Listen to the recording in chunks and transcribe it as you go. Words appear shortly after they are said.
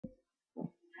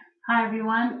Hi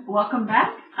everyone, welcome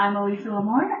back. I'm Elisa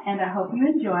L'Amour and I hope you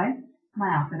enjoy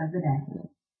my outfit of the day.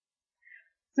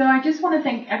 So I just want to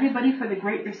thank everybody for the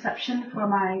great reception for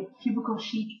my Cubicle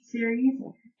Chic series,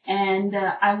 and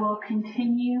I will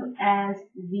continue as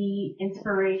the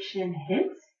inspiration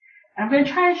hits. And I'm going to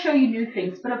try to show you new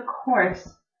things, but of course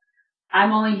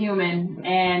I'm only human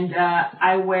and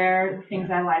I wear the things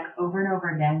I like over and over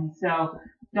again, so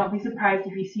don't be surprised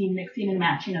if you see mixing and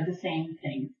matching of the same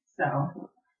things. So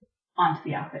onto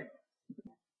the outfit.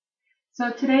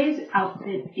 So today's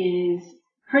outfit is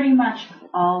pretty much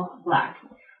all black.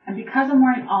 And because I'm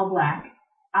wearing all black,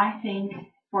 I think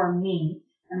for me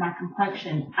and my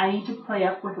complexion, I need to play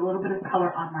up with a little bit of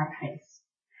color on my face.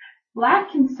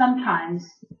 Black can sometimes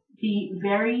be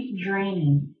very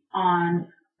draining on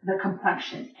the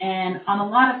complexion and on a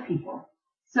lot of people.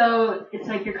 So it's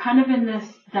like you're kind of in this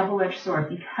double-edged sword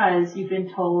because you've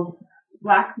been told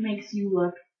black makes you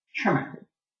look trimmer.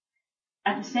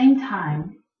 At the same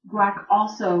time, black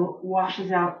also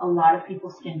washes out a lot of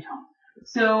people's skin tone.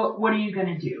 So what are you going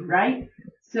to do, right?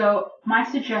 So my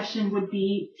suggestion would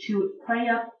be to play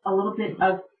up a little bit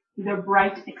of either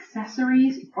bright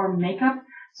accessories or makeup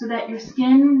so that your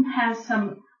skin has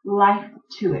some life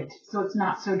to it, so it's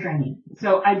not so draining.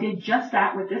 So I did just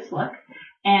that with this look,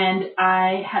 and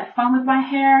I had fun with my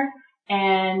hair,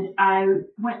 and I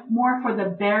went more for the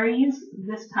berries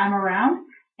this time around,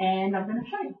 and I'm going to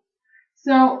show you.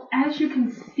 So as you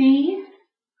can see,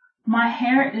 my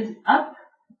hair is up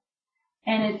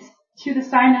and it's to the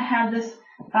side. I have this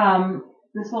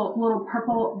this little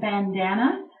purple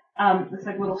bandana, this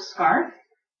like little scarf,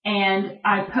 and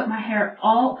I put my hair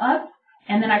all up,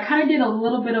 and then I kind of did a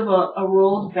little bit of a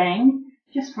rolled bang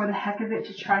just for the heck of it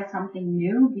to try something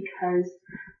new because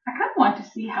I kind of wanted to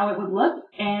see how it would look,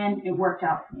 and it worked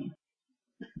out for me.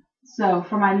 So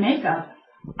for my makeup,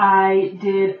 I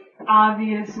did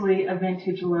obviously a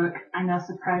vintage look. I know,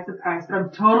 surprise, surprise, but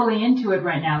I'm totally into it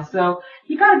right now. So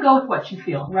you gotta go with what you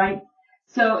feel, right?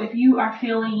 So if you are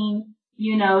feeling,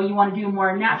 you want to do a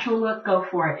more natural look, go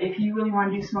for it. If you really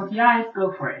want to do smoky eyes,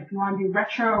 go for it. If you want to do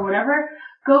retro or whatever,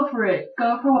 go for it.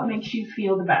 Go for what makes you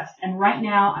feel the best. And right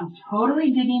now, I'm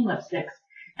totally digging lipsticks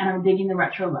and I'm digging the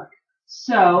retro look.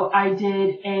 So I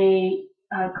did a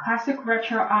classic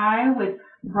retro eye with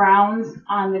browns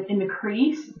in the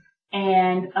crease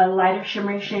and a lighter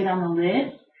shimmery shade on the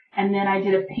lid. And then I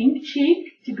did a pink cheek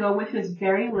to go with this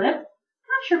berry lip. I'm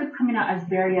not sure if it's coming out as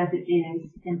berry as it is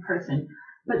in person,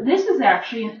 but this is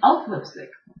actually an e.l.f. lipstick.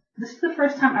 This is the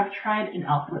first time I've tried an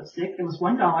e.l.f. lipstick. It was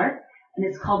 $1 and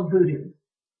it's called Voodoo.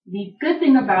 The good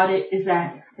thing about it is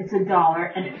that it's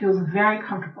 $1 and it feels very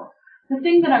comfortable. The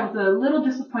thing that I was a little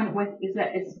disappointed with is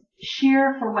that it's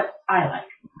sheer for what I like.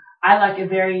 I like a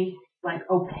very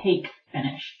opaque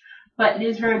finish, but it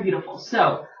is very beautiful.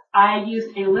 So I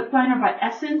used a lip liner by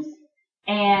Essence,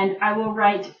 and I will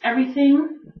write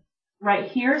everything right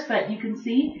here so that you can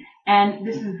see. And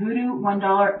this is Voodoo $1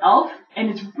 e.l.f. and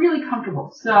it's really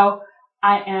comfortable. So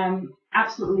I am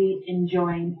absolutely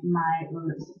enjoying my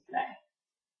lipstick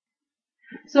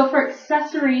today. So for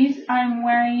accessories, I'm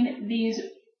wearing these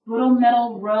little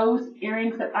metal rose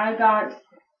earrings that I got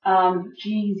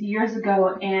years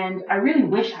ago, and I really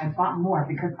wish I bought more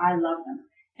because I love them.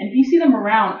 And if you see them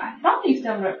around, I thought they used to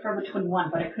have them at Forever 21,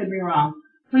 but I could be wrong.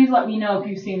 Please let me know if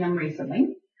you've seen them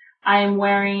recently. I am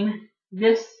wearing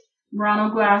this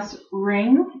Murano glass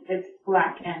ring. It's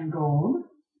black and gold.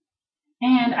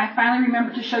 And I finally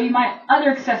remembered to show you my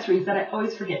other accessories that I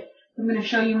always forget. I'm going to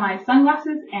show you my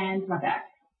sunglasses and my bag.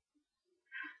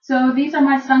 So these are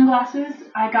my sunglasses.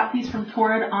 I got these from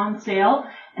Torrid on sale,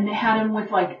 and they had them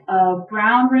with like a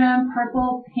brown rim,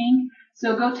 purple, pink.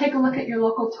 So go take a look at your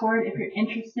local Torrid if you're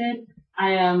interested.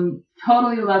 I am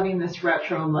totally loving this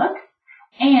retro look.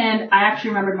 And I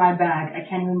actually remembered my bag. I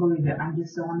can't even believe it. I'm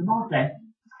just so on the ball today.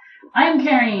 I am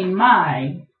carrying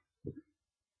my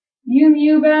Miu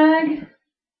Miu bag.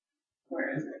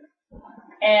 Where is it?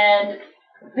 And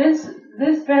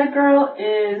this bag girl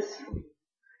is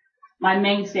my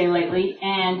mainstay lately,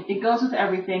 and it goes with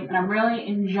everything, and I'm really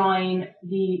enjoying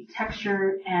the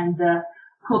texture and the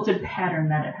quilted pattern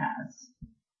that it has.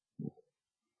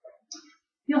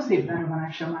 You'll see it better when I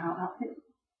show my whole outfit.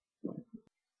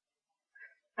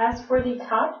 As for the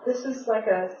top, this is like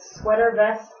a sweater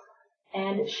vest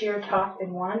and sheer top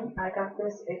in one. I got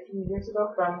this a few years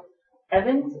ago from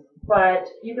Evans, but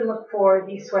you can look for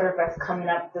these sweater vests coming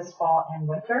up this fall and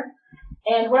winter.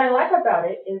 And what I like about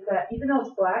it is that even though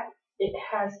it's black, it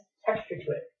has texture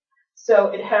to it. So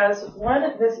it has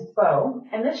this bow,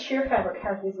 and this sheer fabric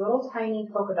has these little tiny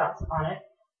polka dots on it,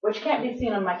 which can't be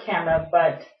seen on my camera,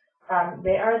 but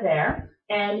they are there.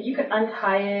 And you can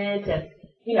untie it, and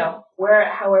you know, wear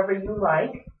it however you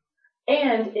like.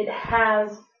 And it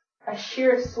has a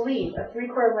sheer sleeve, a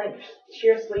 3/4 length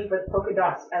sheer sleeve with polka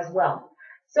dots as well.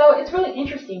 So it's really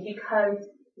interesting because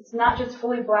it's not just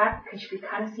fully black, because you can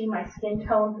kind of see my skin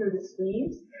tone through the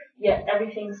sleeves, yet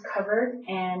everything's covered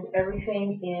and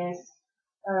everything is,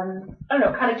 I don't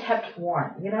know, kind of kept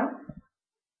warm, you know?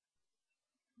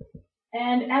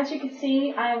 And as you can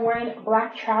see, I am wearing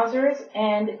black trousers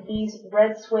and these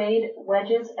red suede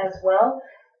wedges as well.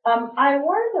 I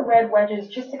wore the red wedges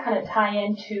just to kind of tie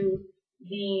into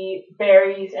the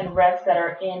berries and reds that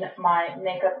are in my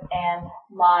makeup and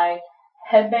my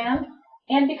headband.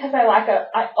 And because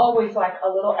I always like a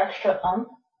little extra oomph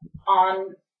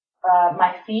on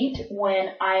my feet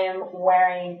when I am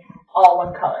wearing all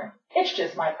one color. It's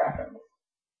just my preference.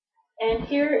 And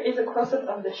here is a close-up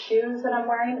of the shoes that I'm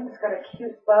wearing. It's got a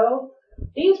cute bow.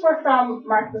 These were from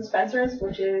Marks & Spencer's,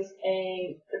 which is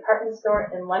a department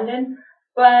store in London.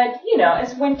 But, you know,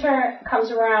 as winter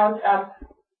comes around,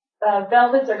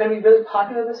 velvets are going to be really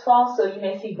popular this fall, so you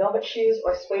may see velvet shoes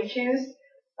or suede shoes.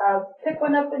 Pick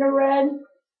one up in a red.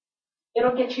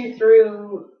 It'll get you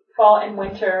through fall and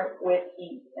winter with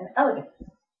ease and elegance.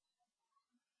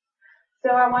 So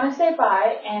I want to say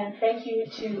bye and thank you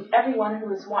to everyone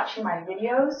who is watching my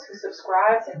videos, who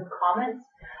subscribes and who comments.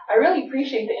 I really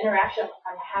appreciate the interaction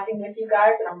I'm having with you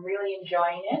guys, and I'm really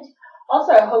enjoying it.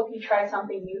 Also, I hope you try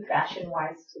something new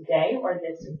fashion-wise today or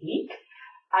this week.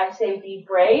 I say be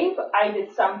brave. I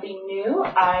did something new.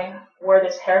 I wore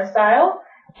this hairstyle,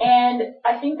 and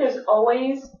I think there's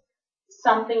always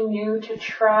something new to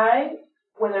try,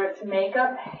 whether it's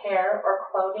makeup, hair, or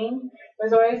clothing.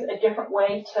 There's always a different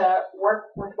way to work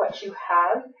with what you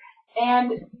have.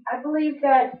 And I believe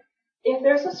that if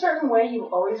there's a certain way you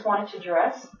always wanted to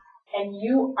dress and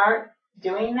you aren't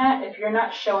doing that, if you're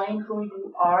not showing who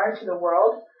you are to the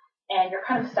world and you're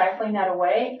kind of stifling that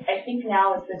away, I think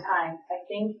now is the time. I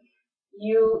think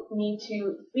you need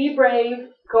to be brave,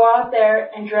 go out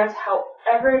there and dress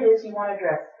however it is you want to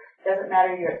dress. It doesn't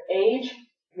matter your age,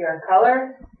 your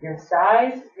color, your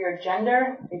size, your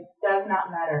gender, it does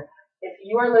not matter. If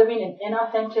you are living an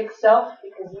inauthentic self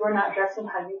because you are not dressing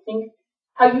how you think,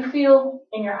 how you feel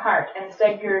in your heart, and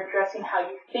instead you're dressing how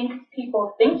you think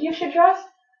people think you should dress,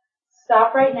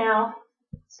 stop right now,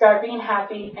 start being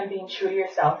happy and being true to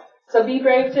yourself. So be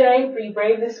brave today, be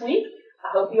brave this week. I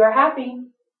hope you are happy.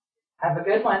 Have a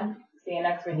good one. See you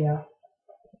next video.